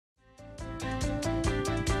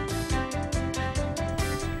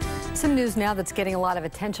Some news now that's getting a lot of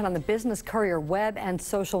attention on the Business Courier web and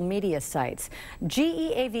social media sites. GE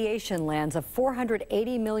Aviation lands a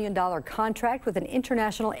 $480 million contract with an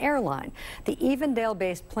international airline. The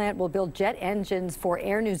Evendale-based plant will build jet engines for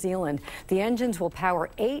Air New Zealand. The engines will power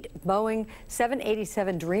 8 Boeing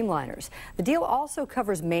 787 Dreamliners. The deal also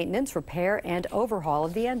covers maintenance, repair, and overhaul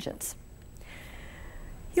of the engines.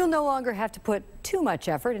 You'll no longer have to put too much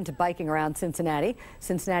effort into biking around Cincinnati.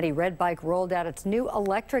 Cincinnati Red Bike rolled out its new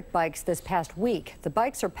electric bikes this past week. The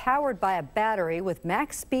bikes are powered by a battery with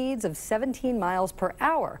max speeds of 17 miles per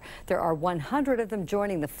hour. There are 100 of them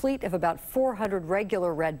joining the fleet of about 400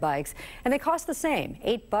 regular Red Bikes, and they cost the same,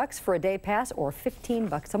 $8 for a day pass or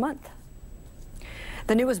 $15 a month.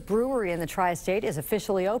 The newest brewery in the Tri-State is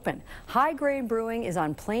officially open. High Grain Brewing is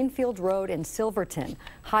on Plainfield Road in Silverton.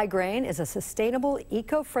 High Grain is a sustainable,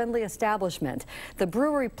 eco-friendly establishment. The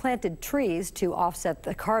brewery planted trees to offset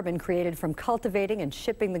the carbon created from cultivating and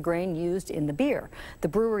shipping the grain used in the beer. The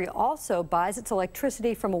brewery also buys its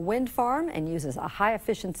electricity from a wind farm and uses a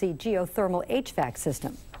high-efficiency geothermal HVAC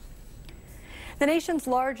system. The nation's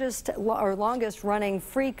longest running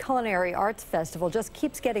free culinary arts festival just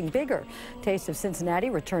keeps getting bigger. Taste of Cincinnati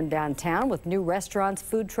returned downtown with new restaurants,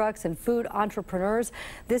 food trucks, and food entrepreneurs.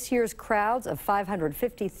 This year's crowds of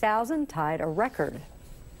 550,000 tied a record.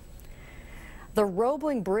 The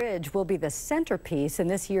Roebling Bridge will be the centerpiece in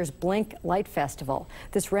this year's Blink Light Festival.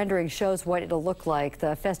 This rendering shows what it'll look like.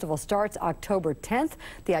 The festival starts October 10th.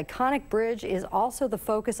 The iconic bridge is also the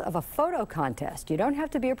focus of a photo contest. You don't have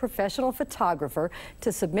to be a professional photographer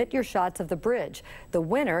to submit your shots of the bridge. The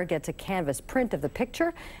winner gets a canvas print of the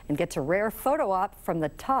picture and gets a rare photo op from the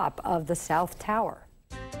top of the South Tower.